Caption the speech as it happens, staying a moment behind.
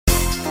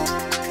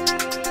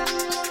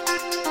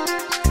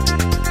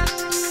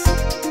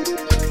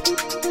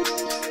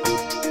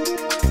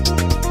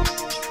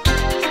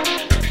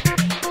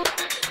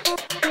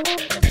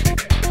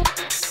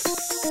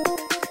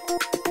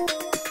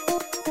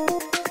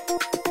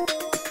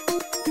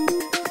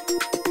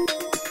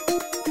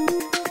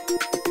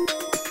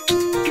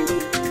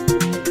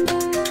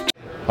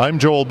I'm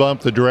Joel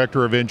Bump, the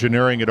Director of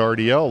Engineering at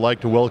RDL. I'd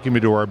like to welcome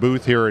you to our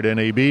booth here at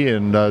NAB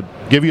and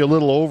give you a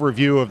little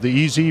overview of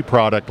the EZ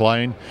product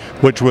line,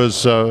 which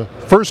was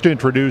first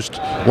introduced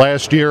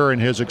last year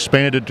and has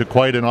expanded to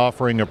quite an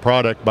offering of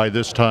product by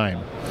this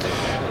time.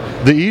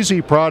 The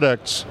EZ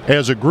products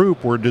as a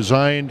group were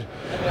designed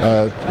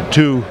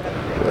to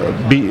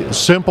be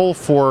simple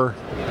for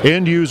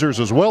end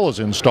users as well as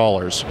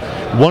installers.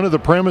 One of the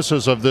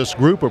premises of this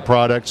group of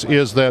products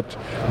is that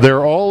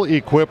they're all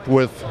equipped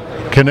with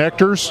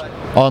connectors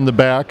on the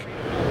back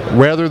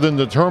rather than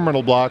the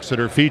terminal blocks that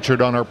are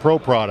featured on our Pro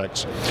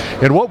products.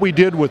 And what we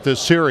did with this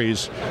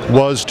series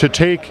was to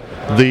take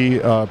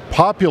the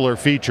popular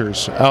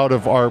features out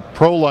of our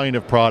Pro line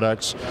of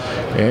products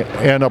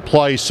and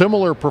apply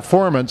similar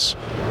performance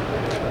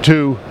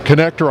to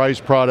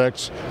connectorized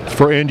products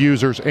for end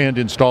users and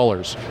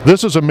installers.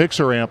 This is a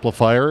mixer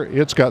amplifier.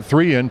 It's got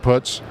 3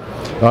 inputs,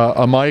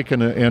 a mic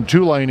and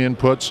 2 line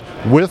inputs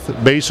with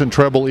bass and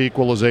treble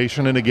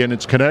equalization, and again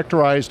it's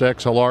connectorized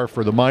XLR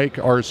for the mic,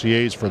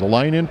 RCAs for the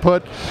line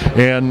input,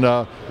 and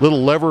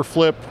little lever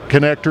flip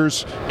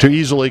connectors to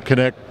easily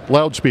connect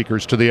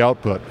loudspeakers to the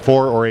output,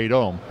 4 or 8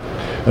 ohm.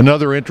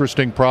 Another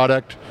interesting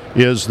product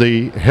is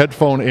the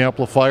headphone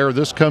amplifier.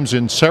 This comes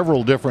in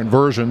several different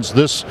versions.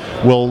 This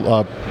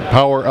will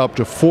power up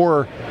to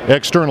 4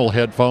 external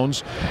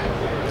headphones.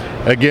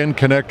 Again,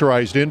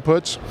 connectorized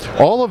inputs.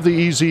 All of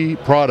the EZ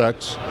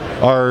products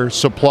are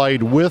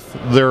supplied with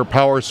their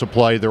power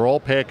supply. They're all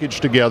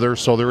packaged together,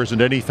 so there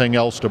isn't anything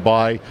else to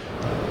buy.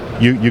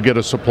 You get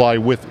a supply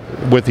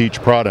with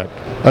each product.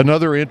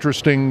 Another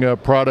interesting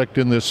product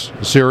in this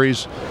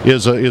series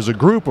is a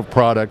group of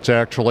products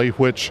actually,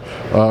 which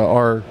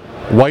are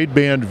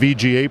wideband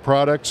VGA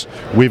products.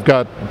 We've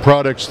got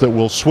products that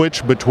will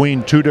switch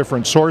between 2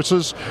 different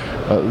sources.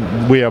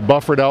 We have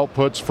buffered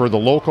outputs for the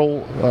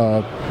local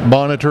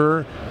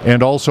monitor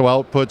and also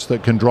outputs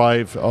that can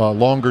drive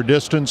longer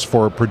distance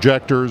for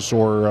projectors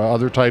or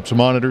other types of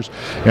monitors,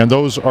 and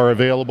those are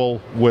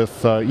available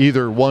with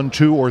either 1,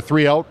 2, or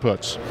 3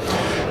 outputs.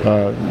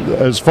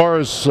 As far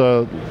as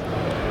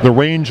the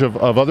range of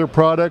other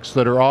products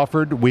that are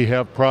offered, we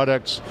have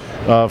products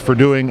for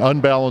doing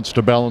unbalanced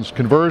to balanced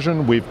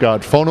conversion. We've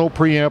got phono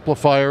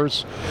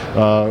preamplifiers,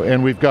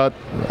 and we've got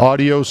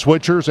audio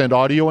switchers and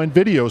audio and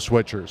video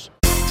switchers.